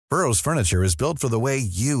Burrow's furniture is built for the way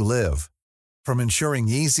you live. From ensuring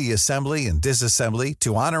easy assembly and disassembly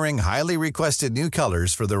to honoring highly requested new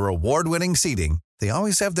colors for their award-winning seating, they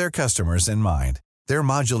always have their customers in mind. Their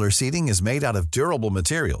modular seating is made out of durable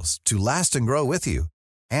materials to last and grow with you.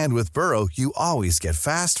 And with Burrow, you always get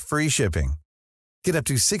fast, free shipping. Get up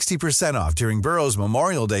to 60% off during Burrow's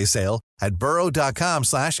Memorial Day sale at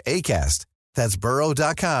burrow.com/ACAST. That's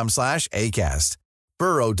burrow.com/ACAST.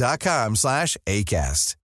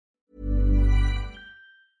 burrow.com/ACAST.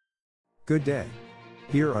 Good day.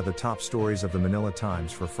 Here are the top stories of the Manila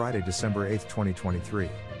Times for Friday, December 8, 2023.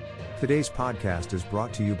 Today's podcast is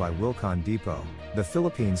brought to you by Wilcon Depot, the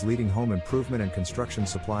Philippines' leading home improvement and construction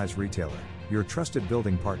supplies retailer, your trusted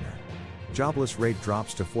building partner. Jobless rate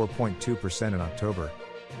drops to 4.2% in October.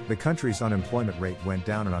 The country's unemployment rate went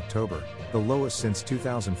down in October, the lowest since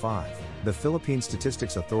 2005, the Philippine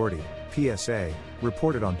Statistics Authority, PSA,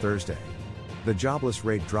 reported on Thursday. The jobless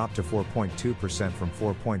rate dropped to 4.2% from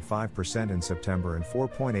 4.5% in September and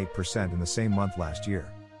 4.8% in the same month last year.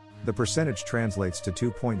 The percentage translates to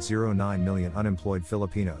 2.09 million unemployed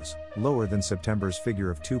Filipinos, lower than September's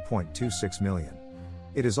figure of 2.26 million.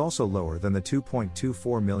 It is also lower than the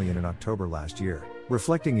 2.24 million in October last year,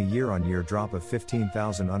 reflecting a year-on-year drop of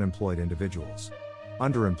 15,000 unemployed individuals.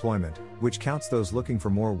 Underemployment, which counts those looking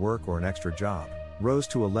for more work or an extra job, rose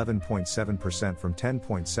to 11.7% from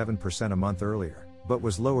 10.7% a month earlier, but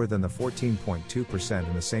was lower than the 14.2%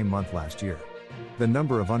 in the same month last year. The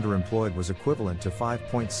number of underemployed was equivalent to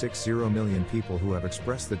 5.60 million people who have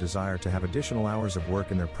expressed the desire to have additional hours of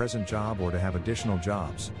work in their present job or to have additional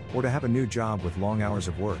jobs, or to have a new job with long hours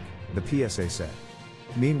of work, the PSA said.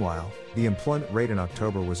 Meanwhile, the employment rate in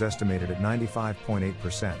October was estimated at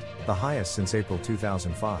 95.8%, the highest since April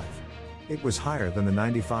 2005. It was higher than the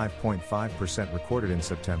 95.5% recorded in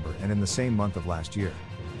September and in the same month of last year.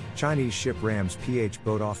 Chinese ship rams PH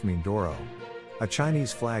boat off Mindoro. A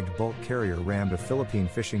Chinese-flagged bulk carrier rammed a Philippine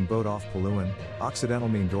fishing boat off Palawan, Occidental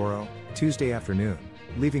Mindoro, Tuesday afternoon,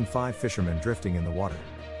 leaving 5 fishermen drifting in the water.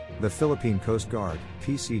 The Philippine Coast Guard,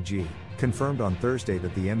 PCG, confirmed on Thursday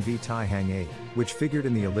that the MV Tai Hang 8, which figured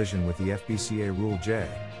in the elision with the FBCA Rule J,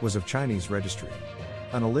 was of Chinese registry.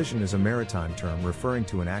 An elision is a maritime term referring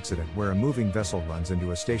to an accident where a moving vessel runs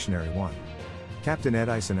into a stationary one. Captain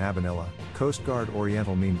Edison Abanilla, Coast Guard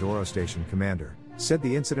Oriental Mindoro Station Commander, said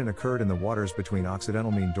the incident occurred in the waters between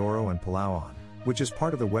Occidental Mindoro and Palawan, which is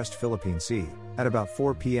part of the West Philippine Sea, at about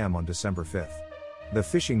 4 p.m. on December 5. The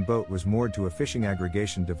fishing boat was moored to a fishing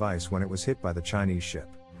aggregation device when it was hit by the Chinese ship.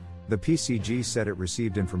 The PCG said it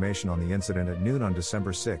received information on the incident at noon on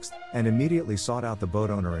December 6 and immediately sought out the boat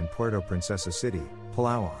owner in Puerto Princesa City,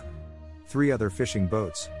 Palawan. 3 other fishing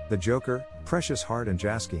boats, the Joker, Precious Heart and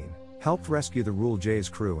Jaskin, helped rescue the Rule J's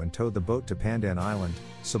crew and towed the boat to Pandan Island,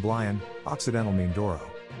 Sablayan, Occidental Mindoro.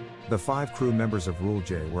 The 5 crew members of Rule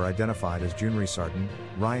J were identified as Junri Sarton,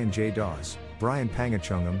 Ryan J. Dawes, Brian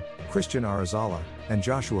Pangachongam, Christian Arazala, and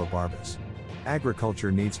Joshua Barbas.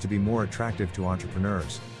 Agriculture needs to be more attractive to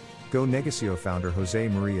entrepreneurs. Go Negocio founder Jose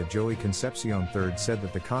Maria Joey Concepcion III said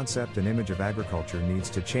that the concept and image of agriculture needs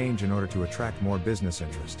to change in order to attract more business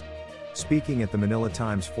interest. Speaking at the Manila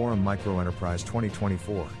Times Forum Microenterprise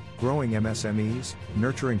 2024, Growing MSMEs,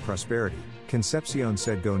 Nurturing Prosperity, Concepcion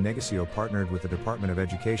said Go Negocio partnered with the Department of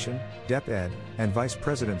Education, DepEd, and Vice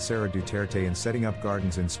President Sara Duterte in setting up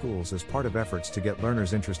gardens in schools as part of efforts to get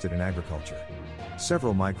learners interested in agriculture.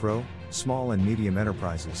 Several micro, small and medium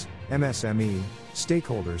enterprises, MSME,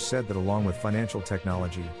 stakeholders said that along with financial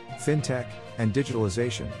technology, fintech, and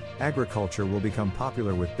digitalization, agriculture will become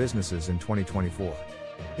popular with businesses in 2024.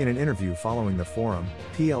 In an interview following the forum,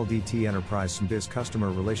 PLDT Enterprise Smbiz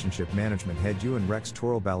Customer Relationship Management Head Ewan Rex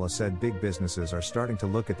Torralbala said big businesses are starting to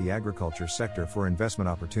look at the agriculture sector for investment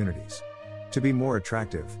opportunities. To be more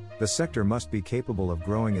attractive, the sector must be capable of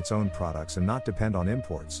growing its own products and not depend on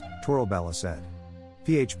imports, Torralbala said.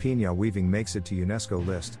 PH Piña weaving makes it to UNESCO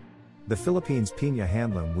list. The Philippines' Piña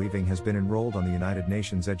handloom weaving has been enrolled on the United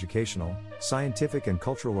Nations Educational, Scientific and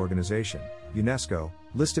Cultural Organization, UNESCO,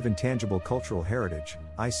 List of Intangible Cultural Heritage,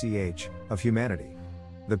 ICH, of Humanity.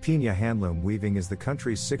 The Piña handloom weaving is the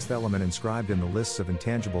country's 6th element inscribed in the lists of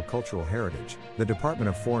intangible cultural heritage, the Department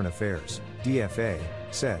of Foreign Affairs, DFA,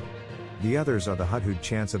 said. The others are the Hudhud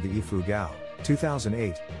chants of the Ifugao,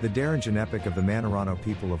 2008, the Daranjan epic of the Manorano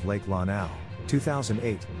people of Lake Lanao,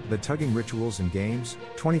 2008, the Tugging Rituals and Games,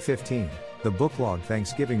 2015, the Booklog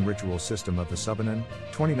Thanksgiving Ritual System of the Subanan,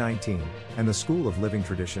 2019, and the School of Living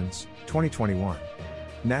Traditions, 2021.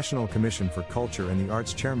 National Commission for Culture and the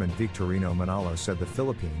Arts Chairman Victorino Manalo said the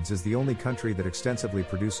Philippines is the only country that extensively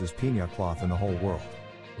produces piña cloth in the whole world.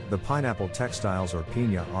 The pineapple textiles or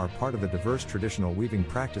piña are part of the diverse traditional weaving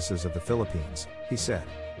practices of the Philippines, he said.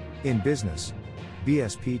 In business,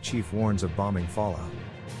 BSP chief warns of bombing fallout.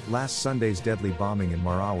 Last Sunday's deadly bombing in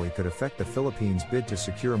Marawi could affect the Philippines' bid to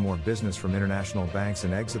secure more business from international banks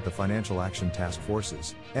and exit the Financial Action Task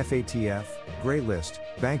Force's FATF gray list,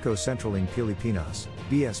 Bangko Sentral ng Pilipinas,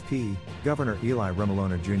 BSP, Governor Eli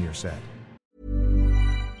Remolona Jr. said.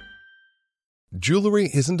 Jewelry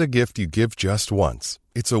isn't a gift you give just once.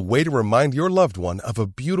 It's a way to remind your loved one of a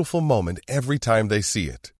beautiful moment every time they see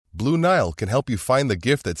it. Blue Nile can help you find the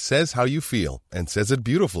gift that says how you feel and says it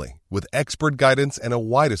beautifully, with expert guidance and a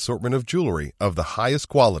wide assortment of jewelry of the highest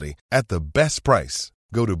quality at the best price.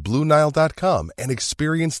 Go to BlueNile.com and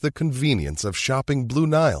experience the convenience of shopping Blue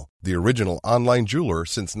Nile, the original online jeweler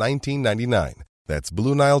since 1999. That's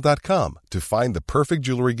BlueNile.com to find the perfect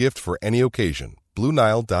jewelry gift for any occasion.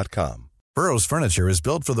 BlueNile.com. Burrow's furniture is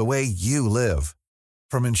built for the way you live.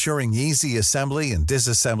 From ensuring easy assembly and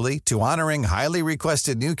disassembly to honoring highly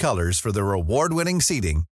requested new colors for their award-winning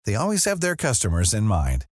seating, they always have their customers in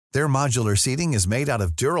mind. Their modular seating is made out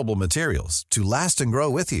of durable materials to last and grow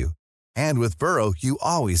with you. And with Burrow, you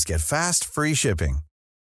always get fast, free shipping.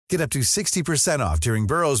 Get up to 60% off during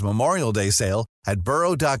Burrow's Memorial Day sale at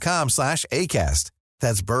burrow.com/ACAST.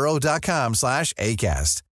 That's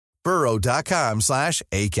burrow.com/ACAST.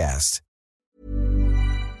 burrow.com/ACAST.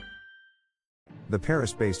 The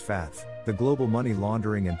Paris-based FATF, the global money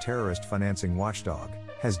laundering and terrorist financing watchdog,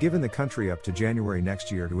 has given the country up to January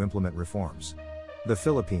next year to implement reforms. The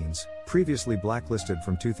Philippines, previously blacklisted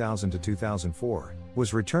from 2000 to 2004,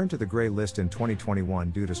 was returned to the gray list in 2021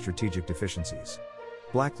 due to strategic deficiencies.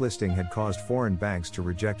 Blacklisting had caused foreign banks to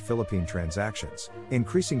reject Philippine transactions,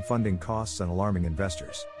 increasing funding costs and alarming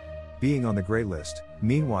investors. Being on the gray list,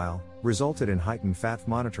 meanwhile, resulted in heightened FATF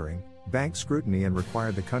monitoring, bank scrutiny, and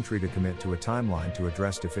required the country to commit to a timeline to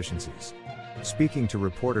address deficiencies. Speaking to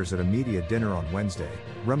reporters at a media dinner on Wednesday,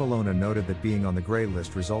 Remolona noted that being on the gray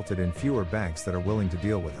list resulted in fewer banks that are willing to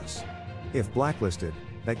deal with us. If blacklisted,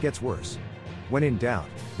 that gets worse. When in doubt,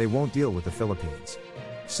 they won't deal with the Philippines.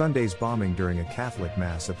 Sunday's bombing during a Catholic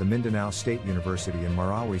Mass at the Mindanao State University in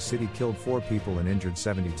Marawi City killed 4 people and injured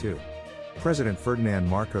 72. President Ferdinand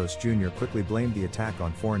Marcos Jr. quickly blamed the attack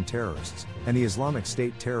on foreign terrorists, and the Islamic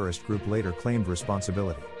State terrorist group later claimed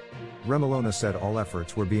responsibility. Remolona said all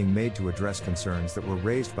efforts were being made to address concerns that were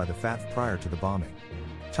raised by the FATF prior to the bombing.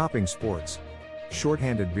 Topping sports.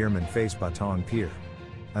 Shorthanded Beermen face Batang Pier.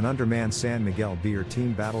 An undermanned San Miguel Beer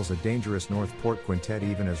team battles a dangerous North Port quintet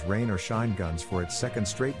even as rain or shine guns for its second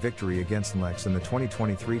straight victory against NLEX in the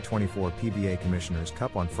 2023-24 PBA Commissioners'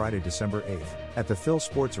 Cup on Friday, December 8th, at the Phil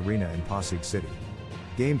Sports Arena in Pasig City.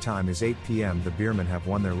 Game time is 8 p.m. The Beermen have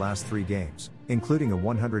won their last 3 games, including a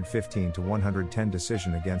 115-110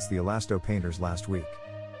 decision against the Elasto Painters last week.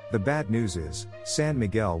 The bad news is, San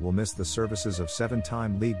Miguel will miss the services of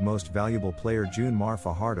 7-time league most valuable player June Mar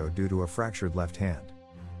Fajardo due to a fractured left hand.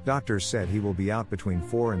 Doctors said he will be out between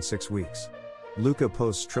 4 and 6 weeks. Luka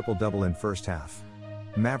posts triple-double in first half.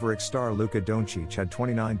 Maverick star Luka Doncic had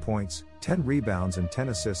 29 points, 10 rebounds and 10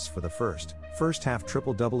 assists for the first half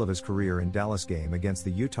triple-double of his career in Dallas game against the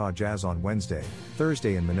Utah Jazz on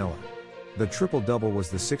Thursday in Manila. The triple-double was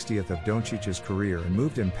the 60th of Doncic's career and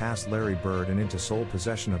moved him past Larry Bird and into sole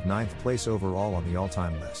possession of 9th place overall on the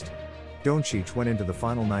all-time list. Doncic went into the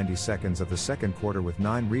final 90 seconds of the second quarter with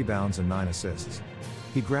 9 rebounds and 9 assists.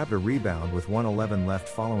 He grabbed a rebound with 1:11 left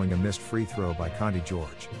following a missed free throw by Conti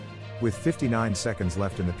George. With 59 seconds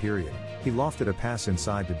left in the period, he lofted a pass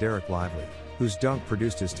inside to Derek Lively, whose dunk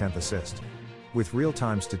produced his 10th assist. With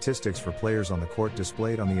real-time statistics for players on the court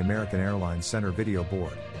displayed on the American Airlines Center video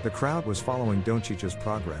board, the crowd was following Doncic's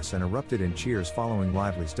progress and erupted in cheers following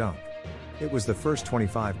Lively's dunk. It was the first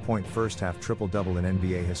 25-point first-half triple-double in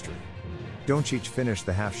NBA history. Doncic finished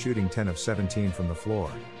the half shooting 10 of 17 from the floor,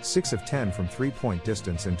 6 of 10 from three-point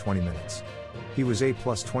distance in 20 minutes. He was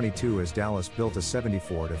A+22 as Dallas built a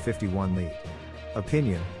 74-51 lead.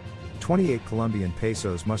 Opinion: 28 Colombian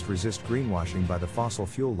pesos must resist greenwashing by the fossil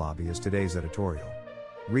fuel lobby is today's editorial.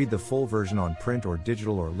 Read the full version on print or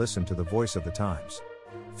digital or listen to the voice of the Times.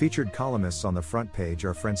 Featured columnists on the front page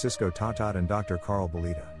are Francisco Tatat and Dr. Carl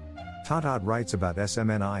Belita. Tatat writes about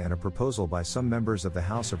SMNI and a proposal by some members of the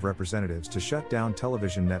House of Representatives to shut down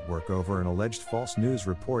television network over an alleged false news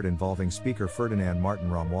report involving Speaker Ferdinand Martin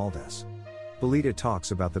Romualdez. Belita talks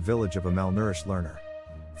about the village of a malnourished learner.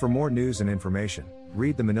 For more news and information,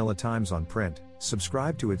 read the Manila Times on print,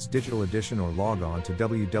 subscribe to its digital edition or log on to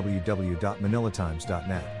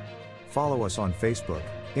www.manilatimes.net. Follow us on Facebook,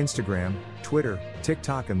 Instagram, Twitter,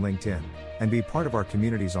 TikTok and LinkedIn, and be part of our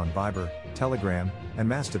communities on Viber, Telegram, and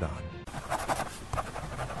Mastodon.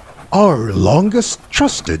 our longest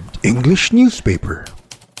trusted English newspaper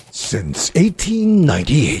since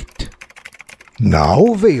 1898. Now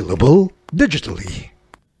available digitally.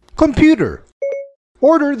 Computer,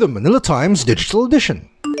 order the Manila Times Digital Edition.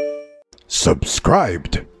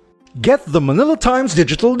 Subscribed. Get the Manila Times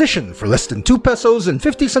Digital Edition for less than 2 pesos and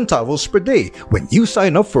 50 centavos per day when you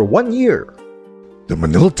sign up for 1 year. The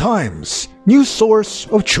Manila Times, news source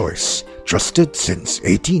of choice, trusted since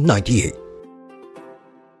 1898.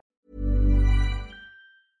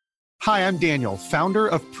 Hi, I'm Daniel, founder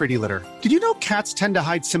of Pretty Litter. Did you know cats tend to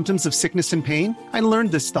hide symptoms of sickness and pain? I learned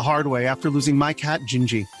this the hard way after losing my cat,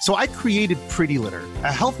 Gingy. So I created Pretty Litter,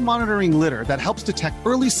 a health monitoring litter that helps detect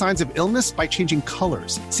early signs of illness by changing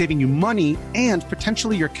colors, saving you money and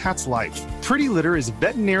potentially your cat's life. Pretty Litter is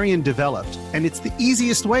veterinarian developed, and it's the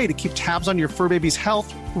easiest way to keep tabs on your fur baby's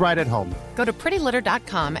health right at home. Go to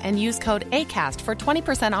prettylitter.com and use code ACAST for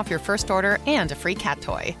 20% off your first order and a free cat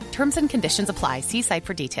toy. Terms and conditions apply. See site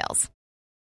for details.